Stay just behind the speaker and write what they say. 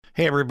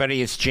Hey,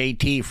 everybody, it's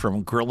JT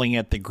from Grilling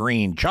at the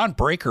Green. John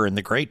Breaker and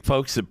the great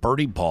folks at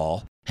Birdie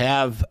Ball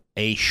have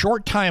a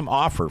short time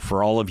offer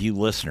for all of you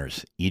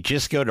listeners. You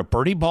just go to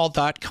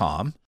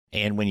birdieball.com,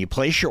 and when you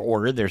place your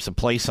order, there's a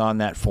place on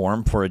that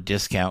form for a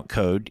discount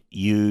code.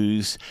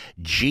 Use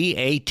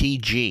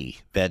GATG.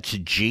 That's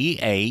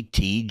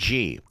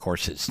GATG. Of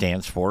course, it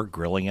stands for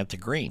Grilling at the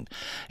Green.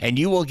 And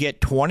you will get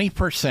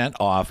 20%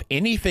 off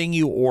anything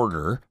you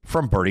order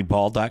from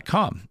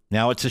birdieball.com.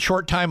 Now, it's a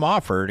short-time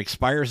offer. It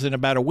expires in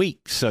about a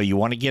week, so you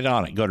want to get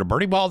on it. Go to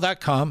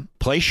birdieball.com,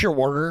 place your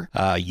order,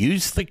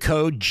 use the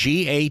code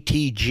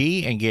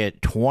GATG, and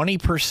get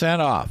 20%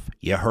 off.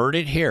 You heard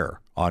it here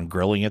on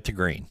Grilling at the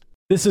Green.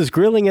 This is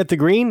Grilling at the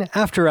Green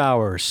After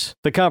Hours,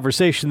 the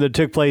conversation that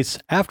took place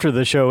after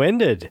the show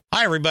ended.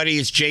 Hi, everybody.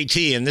 It's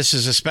JT, and this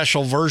is a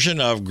special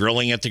version of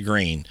Grilling at the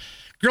Green.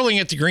 Grilling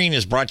at the Green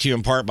is brought to you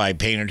in part by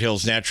Painted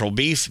Hills Natural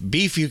Beef.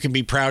 Beef you can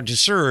be proud to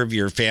serve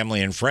your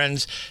family and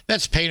friends.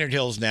 That's Painted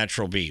Hills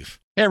Natural Beef.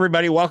 Hey,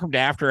 everybody. Welcome to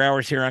After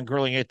Hours here on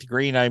Grilling at the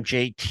Green. I'm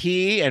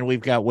JT, and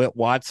we've got Whit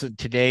Watson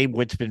today.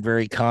 Whit's been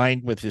very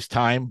kind with his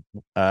time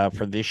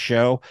for this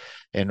show,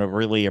 and I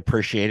really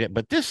appreciate it.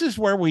 But this is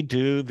where we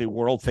do the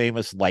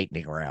world-famous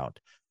lightning round.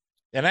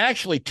 And I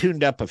actually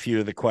tuned up a few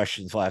of the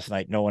questions last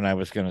night, knowing I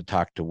was going to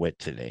talk to Whit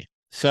today.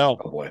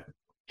 So,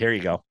 here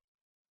you go.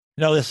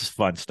 No, this is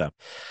fun stuff.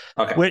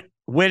 Okay.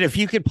 Whit, if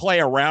you could play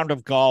a round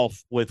of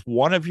golf with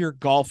one of your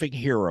golfing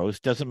heroes,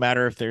 doesn't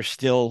matter if they're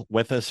still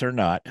with us or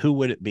not, who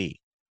would it be?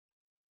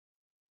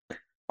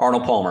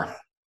 Arnold Palmer.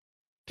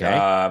 Okay.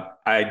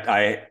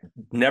 I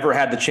never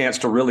had the chance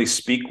to really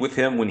speak with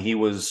him when he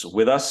was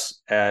with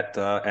us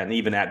and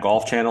even at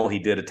Golf Channel. He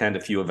did attend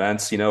a few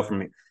events,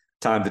 from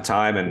time to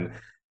time, and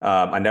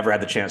I never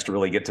had the chance to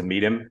really get to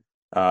meet him.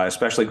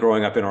 Especially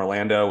growing up in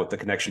Orlando with the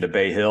connection to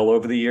Bay Hill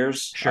over the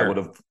years. Sure. I would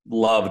have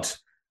loved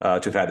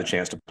to have had the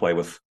chance to play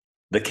with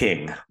the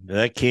King.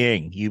 The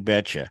King, you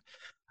betcha.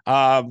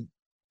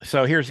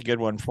 So here's a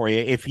good one for you.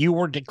 If you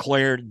were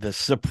declared the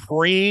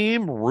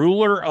supreme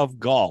ruler of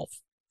golf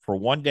for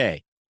one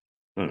day,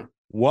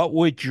 what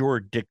would your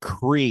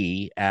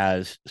decree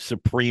as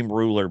supreme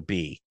ruler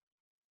be?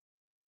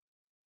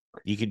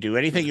 You could do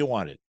anything you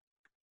wanted.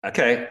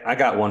 Okay, I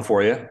got one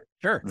for you.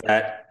 Sure.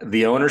 That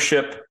the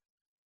ownership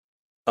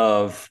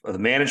of the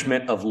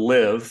management of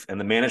LIV and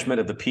the management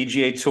of the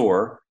PGA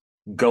Tour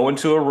go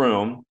into a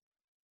room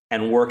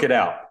and work it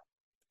out,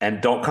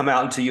 and don't come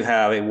out until you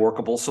have a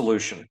workable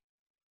solution.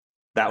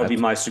 That would be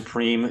my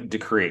supreme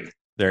decree.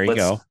 There you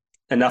go.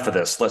 Enough of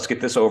this. Let's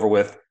get this over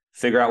with.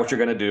 Figure out what you're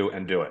going to do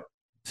and do it.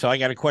 So I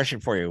got a question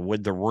for you.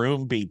 Would the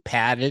room be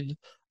padded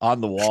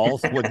on the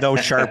walls with no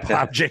sharp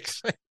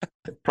objects?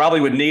 Probably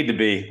would need to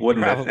be,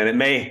 wouldn't Probably. it?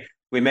 And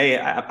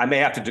I may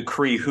have to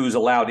decree who's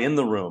allowed in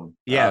the room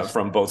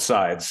from both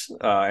sides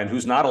and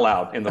who's not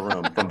allowed in the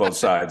room from both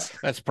sides.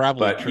 That's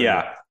probably true.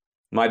 Yeah,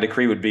 my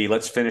decree would be,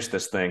 let's finish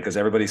this thing because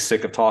everybody's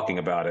sick of talking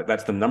about it.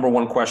 That's the number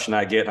one question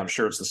I get. I'm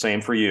sure it's the same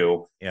for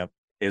you. Yep.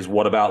 Is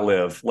what about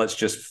LIV? Let's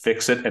just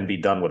fix it and be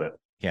done with it.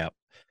 Yeah.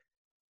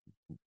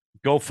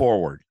 Go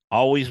forward.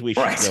 Always we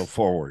should go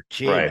forward.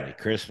 Gee, Merry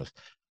Christmas.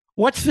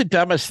 What's the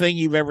dumbest thing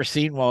you've ever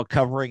seen while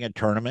covering a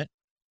tournament?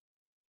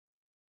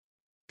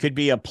 Could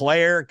be a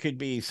player, could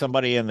be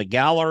somebody in the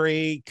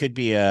gallery, could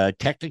be a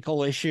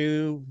technical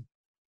issue.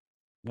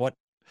 What?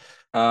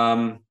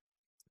 The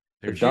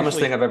dumbest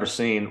thing I've ever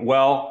seen.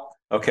 Well,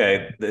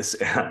 okay, this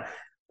at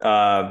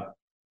the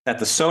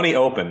Sony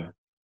Open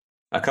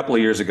a couple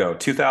of years ago,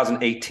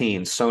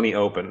 2018 Sony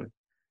Open,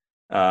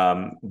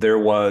 there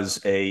was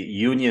a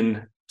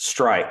union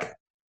strike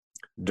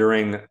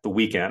during the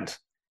weekend,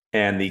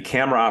 and the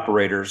camera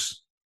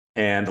operators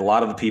and a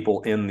lot of the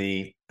people in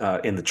the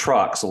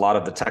trucks, a lot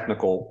of the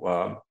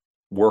technical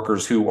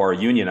workers who are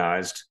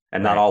unionized,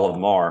 and not all of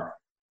them are,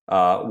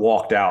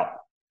 walked out.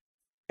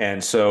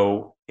 And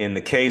so in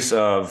the case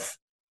of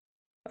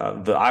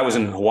I was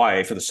in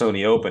Hawaii for the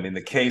Sony Open. In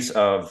the case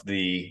of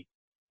the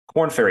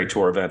Korn Ferry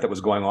Tour event that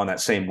was going on that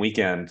same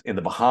weekend in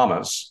the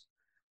Bahamas,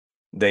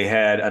 they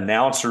had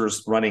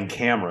announcers running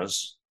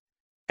cameras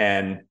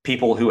and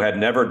people who had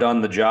never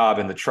done the job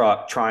in the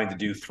truck trying to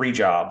do 3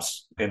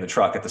 jobs in the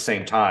truck at the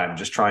same time,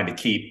 just trying to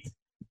keep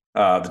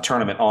the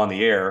tournament on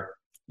the air.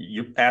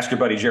 You ask your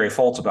buddy Jerry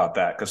Foltz about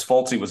that, because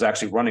Foltzy was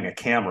actually running a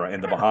camera in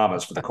the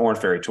Bahamas for the Korn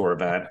Ferry Tour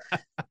event.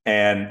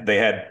 And they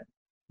had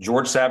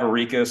George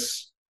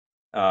Savaricas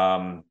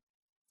and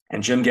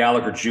Jim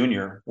Gallagher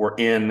Jr. were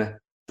in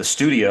the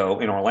studio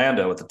in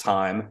Orlando at the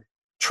time,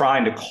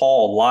 trying to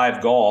call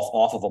live golf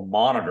off of a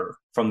monitor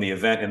from the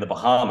event in the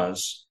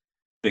Bahamas,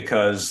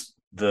 because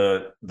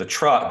the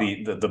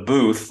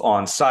booth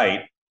on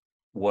site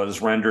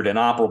was rendered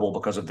inoperable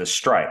because of this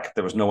strike.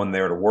 There was no one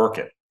there to work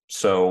it.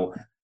 So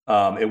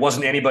it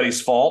wasn't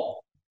anybody's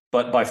fault,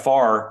 but by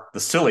far the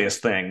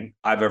silliest thing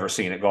I've ever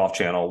seen at Golf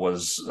Channel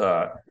was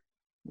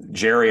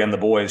Jerry and the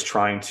boys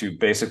trying to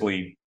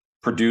basically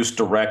produce,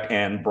 direct,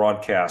 and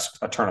broadcast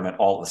a tournament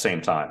all at the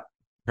same time.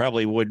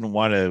 Probably wouldn't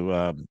want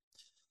to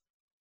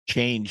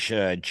change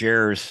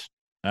Jer's,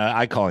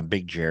 I call him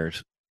Big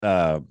Jer's,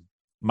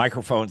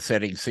 microphone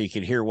settings so you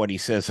can hear what he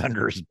says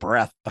under his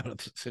breath on a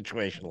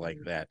situation like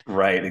that.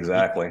 Right,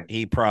 exactly.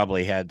 He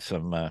probably had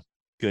some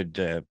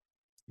good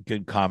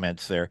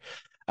comments there.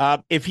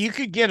 If you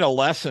could get a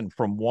lesson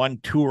from one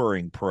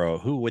touring pro,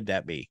 who would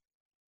that be?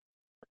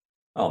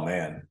 Oh,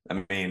 man.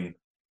 I mean,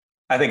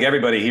 I think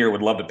everybody here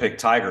would love to pick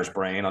Tiger's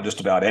brain on just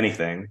about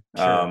anything.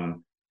 Sure.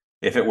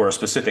 If it were a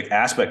specific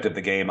aspect of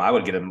the game, I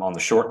would get him on the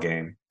short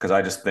game, because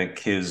I just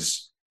think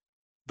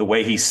the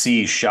way he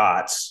sees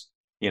shots,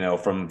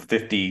 from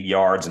 50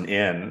 yards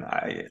and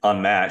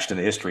unmatched in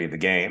the history of the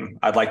game.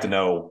 I'd like to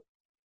know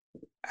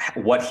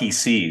what he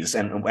sees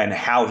and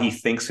how he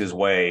thinks his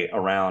way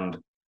around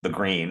the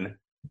green.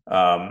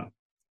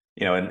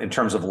 In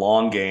terms of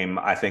long game,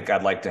 I think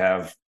I'd like to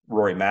have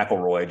Rory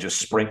McIlroy just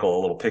sprinkle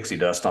a little pixie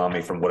dust on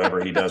me from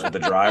whatever he does with the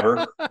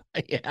driver.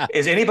 Yeah.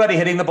 Is anybody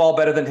hitting the ball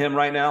better than him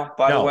right now,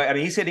 by the No. way? I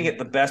mean, he's hitting it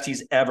the best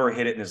he's ever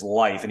hit it in his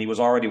life, and he was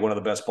already one of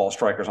the best ball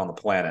strikers on the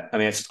planet. I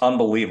mean, it's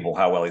unbelievable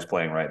how well he's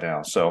playing right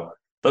now. So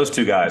those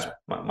two guys,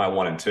 my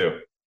 1 and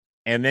 2.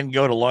 And then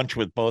go to lunch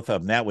with both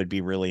of them. That would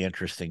be really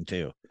interesting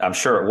too. I'm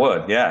sure it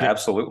would. Yeah,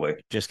 absolutely.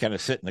 Just kind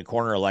of sit in the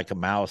corner like a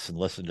mouse and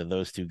listen to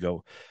those two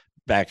go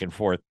back and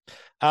forth.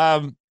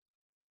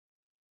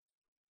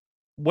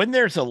 When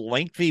there's a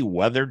lengthy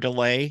weather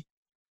delay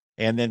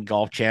and then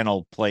Golf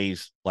Channel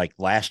plays like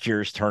last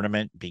year's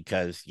tournament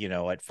because,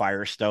 at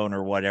Firestone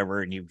or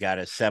whatever, and you've got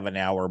a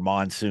 7-hour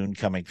monsoon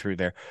coming through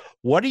there,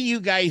 what do you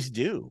guys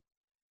do?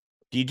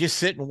 Do you just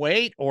sit and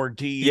wait, or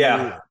do you?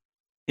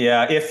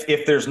 Yeah.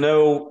 If there's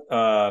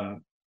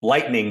no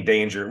lightning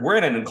danger, we're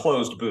in an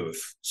enclosed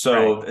booth.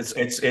 So right.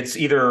 It's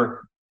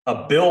either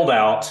a build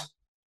out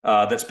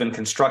that's been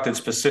constructed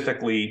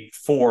specifically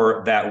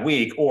for that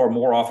week, or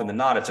more often than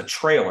not, it's a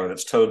trailer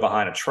that's towed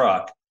behind a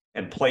truck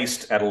and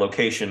placed at a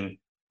location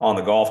on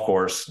the golf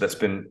course that's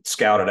been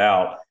scouted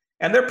out.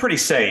 And they're pretty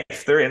safe.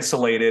 They're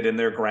insulated and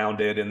they're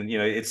grounded, and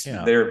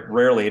they're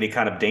rarely any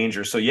kind of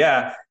danger. So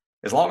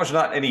as long as there's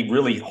not any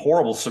really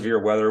horrible severe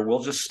weather, we'll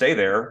just stay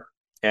there.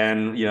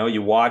 And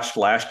you watched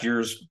last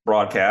year's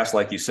broadcast,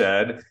 like you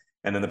said,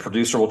 and then the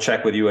producer will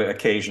check with you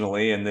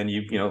occasionally, and then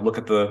you look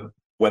at the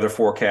weather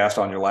forecast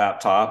on your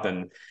laptop,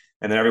 and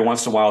then every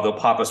once in a while they'll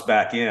pop us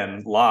back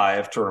in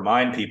live to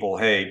remind people,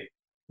 hey,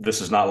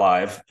 this is not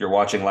live. You're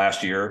watching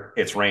last year.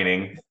 It's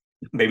raining.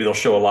 Maybe they'll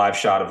show a live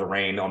shot of the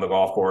rain on the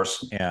golf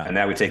course. Yeah. And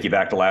now we take you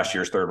back to last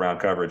year's third round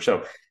coverage.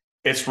 So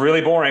it's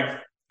really boring,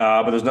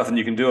 but there's nothing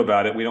you can do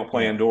about it. We don't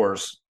play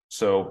indoors.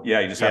 So you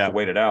just have to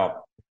wait it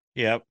out.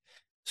 Yep.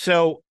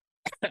 So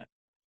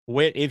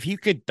if you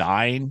could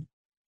dine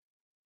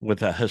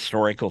with a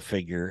historical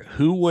figure,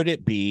 who would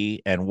it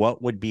be and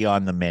what would be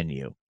on the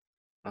menu?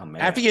 Oh,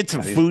 man. I have to get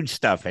some food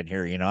stuff in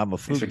here. I'm a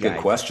food guy. These are good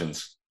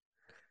questions.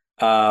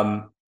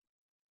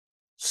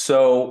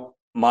 So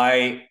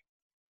my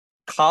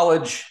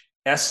college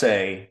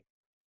essay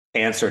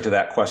answer to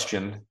that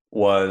question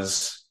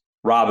was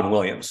Robin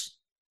Williams.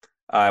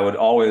 I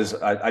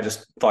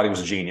just thought he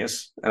was a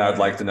genius, and I'd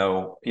like to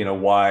know,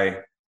 why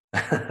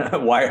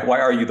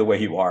are you the way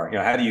you are?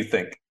 How do you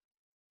think?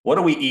 What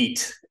do we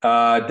eat?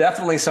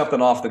 Definitely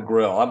something off the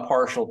grill. I'm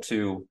partial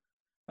to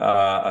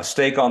a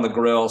steak on the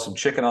grill, some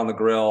chicken on the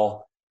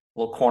grill, a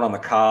little corn on the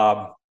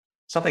cob,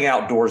 something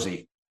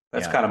outdoorsy.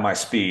 That's kind of my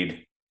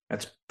speed.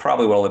 That's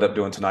probably what I'll end up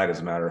doing tonight, as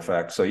a matter of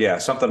fact. So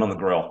something on the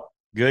grill.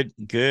 Good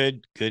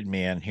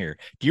man here.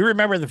 Do you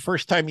remember the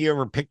first time you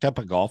ever picked up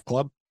a golf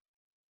club?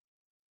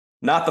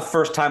 Not the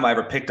first time I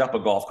ever picked up a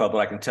golf club, but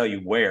I can tell you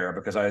where,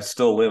 because I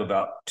still live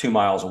about 2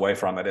 miles away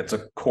from it. It's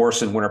a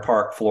course in Winter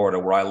Park, Florida,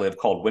 where I live,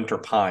 called Winter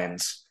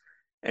Pines.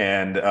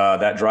 And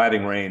that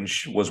driving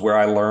range was where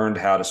I learned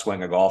how to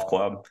swing a golf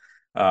club.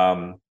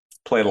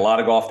 Played a lot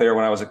of golf there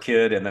when I was a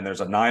kid. And then there's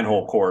a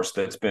 9-hole course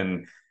that's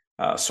been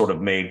sort of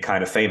made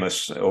kind of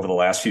famous over the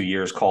last few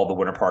years, called the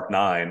Winter Park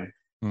 9.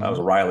 It was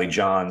a Riley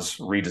Johns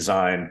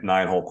redesigned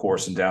 9-hole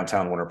course in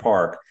downtown Winter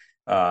Park.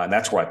 And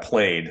that's where I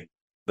played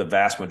the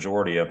vast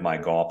majority of my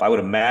golf. I would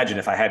imagine,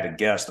 if I had to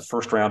guess, the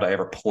first round I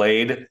ever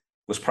played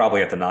was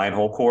probably at the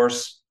 9-hole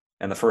course.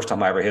 And the first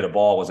time I ever hit a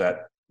ball was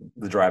at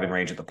the driving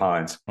range at the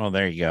Pines. Oh,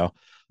 there you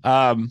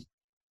go.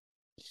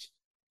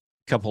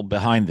 Couple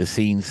behind the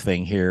scenes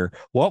thing here.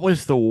 What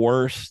was the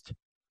worst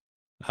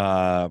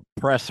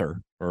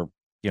presser or,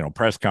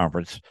 press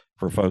conference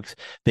for folks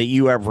that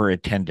you ever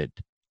attended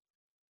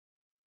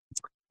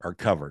or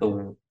covered?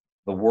 The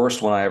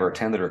worst one I ever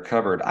attended or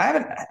covered. I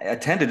haven't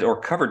attended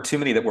or covered too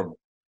many that were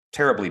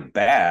terribly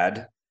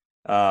bad.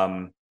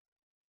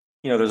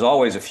 There's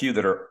always a few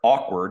that are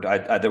awkward.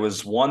 There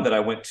was one that I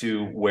went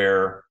to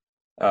where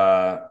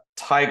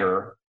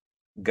Tiger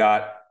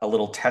got a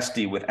little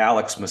testy with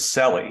Alex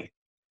Maselli,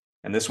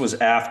 and this was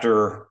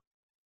after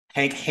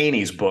Hank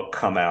Haney's book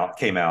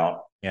came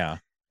out. Yeah.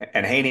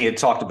 And Haney had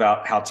talked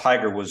about how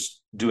Tiger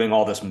was doing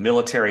all this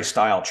military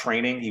style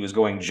training. He was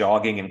going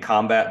jogging in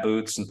combat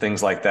boots and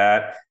things like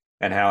that,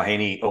 and how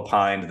Haney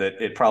opined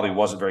that it probably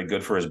wasn't very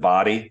good for his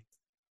body.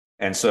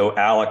 And so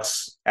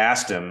Alex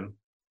asked him,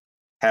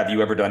 have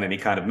you ever done any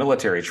kind of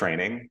military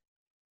training?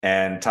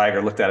 And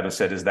Tiger looked at him and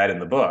said, is that in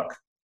the book?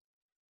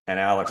 And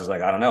Alex is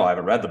like, I don't know, I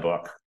haven't read the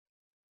book.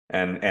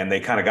 And they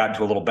kind of got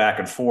into a little back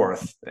and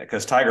forth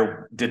because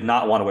Tiger did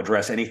not want to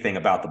address anything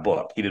about the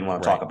book. He didn't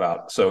want to talk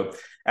about. So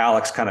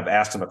Alex kind of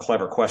asked him a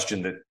clever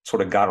question that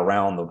sort of got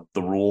around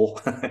the rule.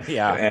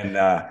 Yeah.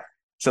 And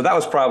so that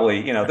was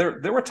probably,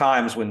 there were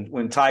times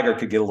when Tiger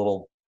could get a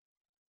little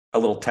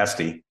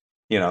testy,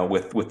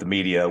 with the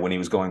media when he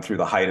was going through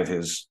the height of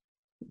his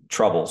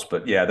troubles.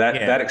 But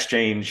that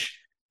exchange,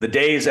 the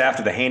days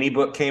after the Haney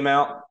book came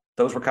out,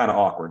 those were kind of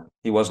awkward.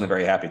 He wasn't a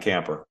very happy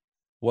camper.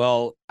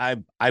 Well,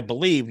 I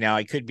believe, now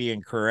I could be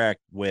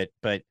incorrect, but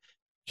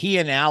he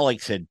and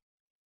Alex had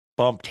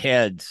bumped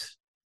heads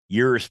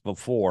years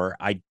before.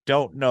 I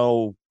don't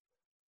know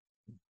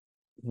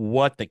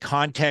what the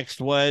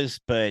context was,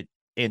 but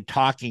in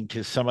talking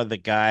to some of the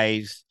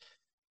guys,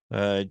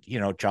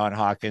 John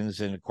Hawkins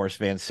and of course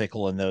Van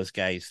Sickle and those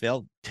guys,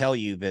 they'll tell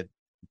you that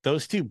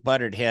those two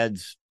butted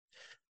heads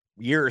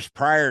years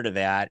prior to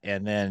that.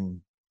 And then,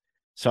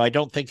 so I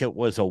don't think it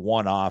was a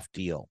one-off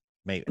deal.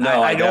 Maybe.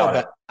 No,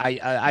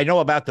 I know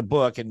about the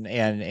book,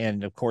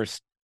 and of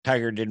course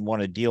Tiger didn't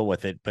want to deal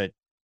with it, but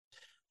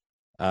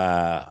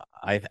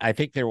I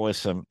think there was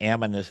some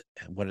animus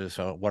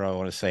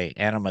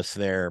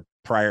there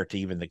prior to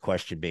even the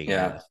question being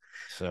asked.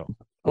 So,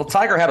 well,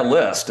 Tiger had a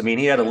list. I mean,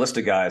 he had a list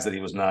of guys that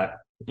he was not,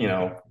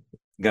 going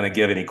to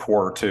give any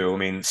quarter to. I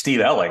mean,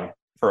 Steve Elling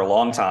for a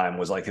long time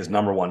was like his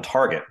number one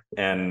target,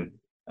 and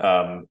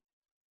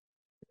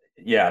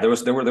there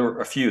were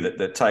a few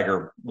that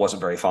Tiger wasn't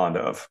very fond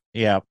of.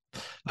 Yeah.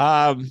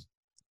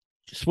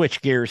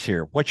 Switch gears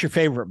here. What's your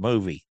favorite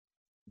movie?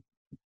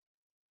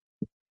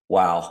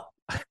 Wow.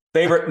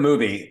 Favorite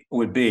movie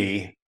would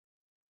be,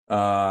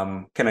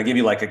 can I give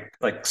you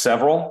like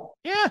several?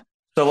 Yeah.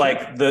 So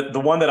like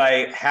the one that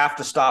I have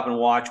to stop and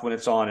watch when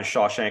it's on is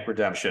Shawshank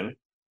Redemption.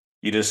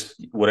 You just,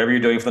 whatever you're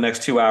doing for the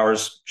next 2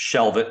 hours,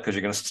 shelve it because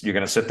you're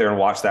gonna sit there and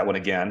watch that one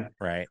again.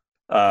 Right.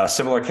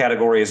 Similar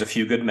category is A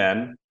Few Good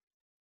Men.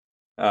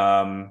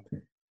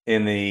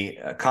 In the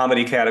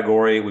comedy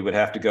category, we would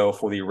have to go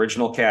for the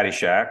original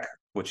Caddyshack,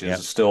 which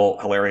is still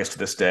hilarious to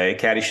this day.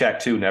 Caddyshack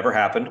 2 never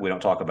happened. We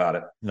don't talk about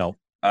it. No.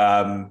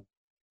 Top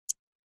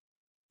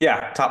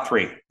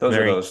three.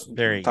 Those.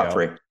 There you go. Top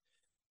three.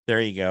 There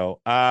you go.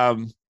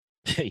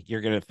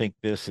 You're going to think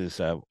this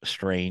is a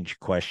strange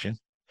question,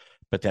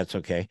 but that's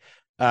okay.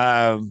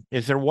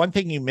 Is there one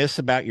thing you miss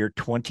about your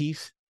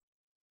 20s?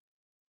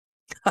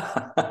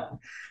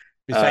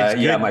 Besides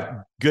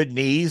good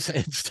knees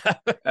and stuff.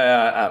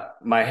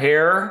 My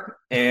hair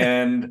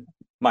and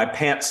my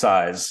pant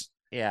size.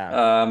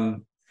 Yeah.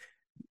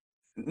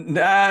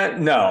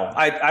 No,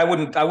 I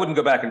wouldn't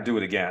go back and do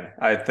it again.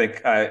 I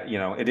think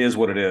it is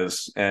what it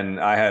is. And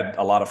I had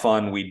a lot of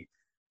fun.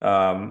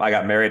 I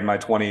got married in my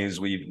 20s.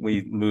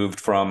 We moved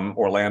from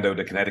Orlando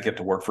to Connecticut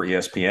to work for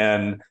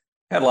ESPN.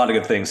 Had a lot of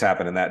good things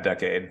happen in that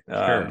decade.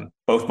 Sure.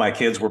 Both my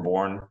kids were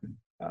born.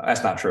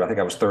 That's not true. I think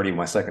I was 30 when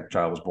my second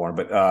child was born,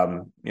 but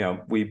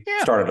we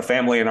started a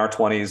family in our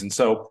 20s. And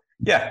so,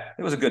 it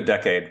was a good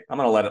decade. I'm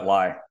going to let it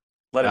lie.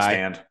 Let it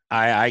stand.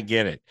 I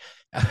get it.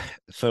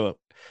 So,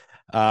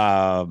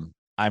 I'm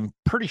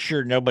pretty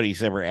sure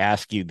nobody's ever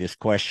asked you this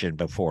question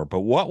before,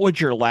 but what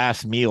would your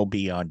last meal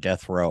be on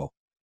death row?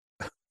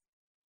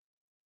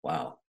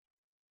 Wow.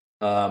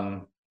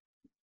 I'll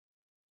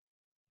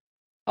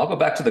go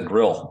back to the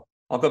grill.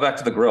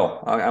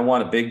 I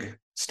want a big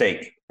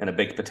steak and a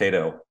baked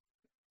potato.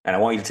 And I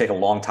want you to take a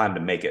long time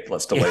to make it.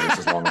 Let's delay this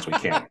as long as we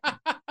can.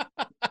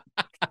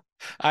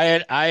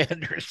 I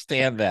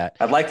understand that.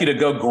 I'd like you to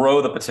go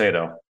grow the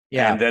potato.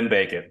 Yeah. And then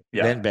bake it.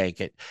 Yeah. Then bake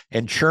it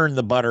and churn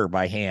the butter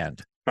by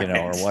hand,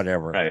 or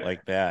whatever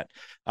like that.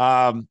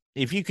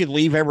 If you could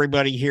leave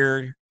everybody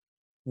here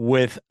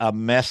with a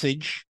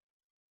message,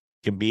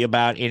 can be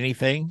about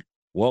anything,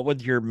 what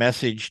would your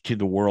message to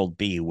the world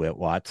be, Whit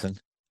Watson?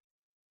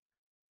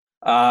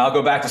 I'll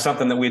go back to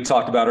something that we had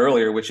talked about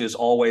earlier, which is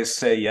always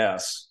say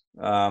yes.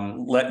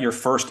 Let your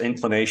first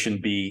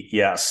inclination be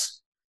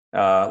yes.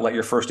 Let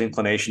your first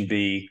inclination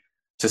be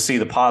to see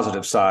the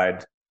positive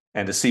side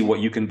and to see what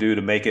you can do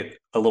to make it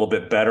a little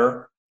bit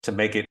better, to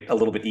make it a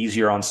little bit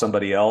easier on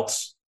somebody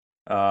else.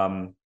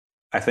 I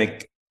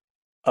think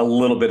a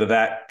little bit of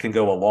that can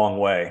go a long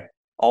way.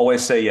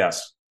 Always say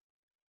yes.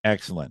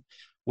 Excellent.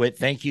 Whit,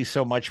 thank you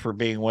so much for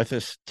being with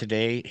us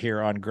today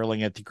here on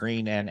Grilling at the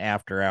Green and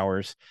After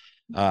Hours.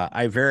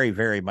 I very,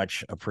 very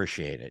much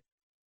appreciate it.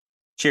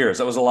 Cheers.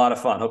 That was a lot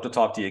of fun. Hope to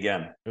talk to you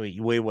again.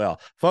 We will.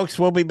 Folks,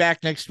 we'll be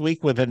back next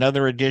week with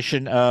another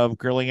edition of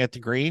Grilling at the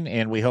Green,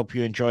 and we hope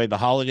you enjoy the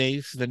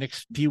holidays the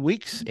next few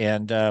weeks,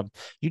 and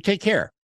you take care.